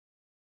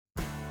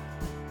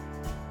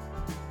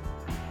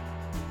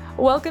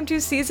Welcome to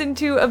Season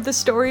 2 of the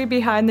Story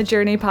Behind the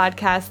Journey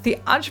podcast, the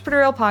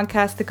entrepreneurial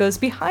podcast that goes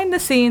behind the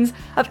scenes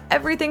of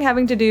everything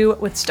having to do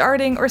with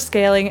starting or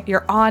scaling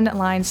your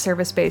online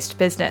service-based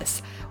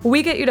business.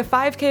 We get you to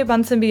 5K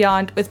months and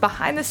beyond with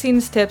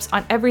behind-the-scenes tips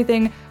on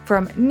everything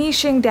from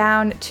niching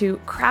down to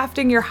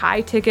crafting your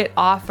high-ticket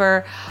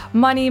offer,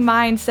 money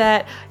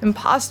mindset,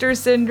 imposter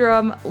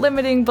syndrome,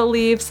 limiting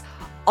beliefs,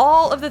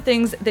 all of the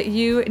things that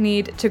you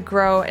need to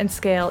grow and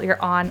scale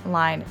your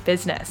online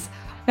business.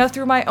 Now,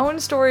 through my own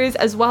stories,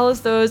 as well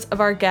as those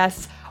of our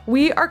guests,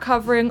 we are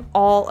covering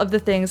all of the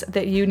things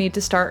that you need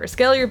to start or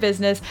scale your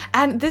business.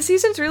 And this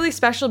season's really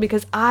special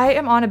because I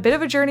am on a bit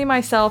of a journey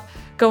myself,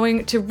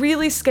 going to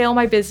really scale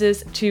my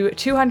business to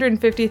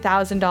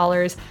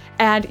 $250,000.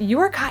 And you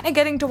are kind of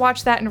getting to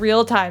watch that in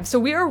real time. So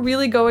we are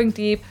really going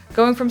deep,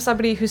 going from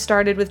somebody who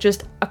started with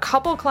just a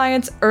couple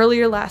clients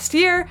earlier last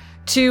year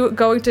to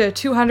going to a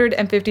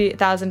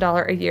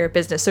 $250,000 a year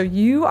business. So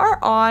you are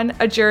on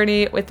a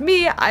journey with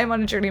me, I'm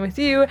on a journey with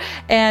you,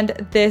 and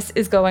this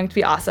is going to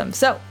be awesome.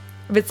 So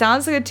if it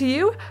sounds good to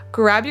you,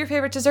 grab your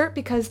favorite dessert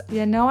because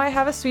you know I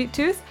have a sweet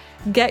tooth.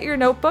 Get your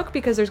notebook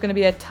because there's going to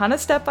be a ton of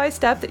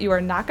step-by-step that you are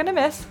not going to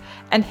miss,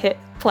 and hit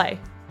play.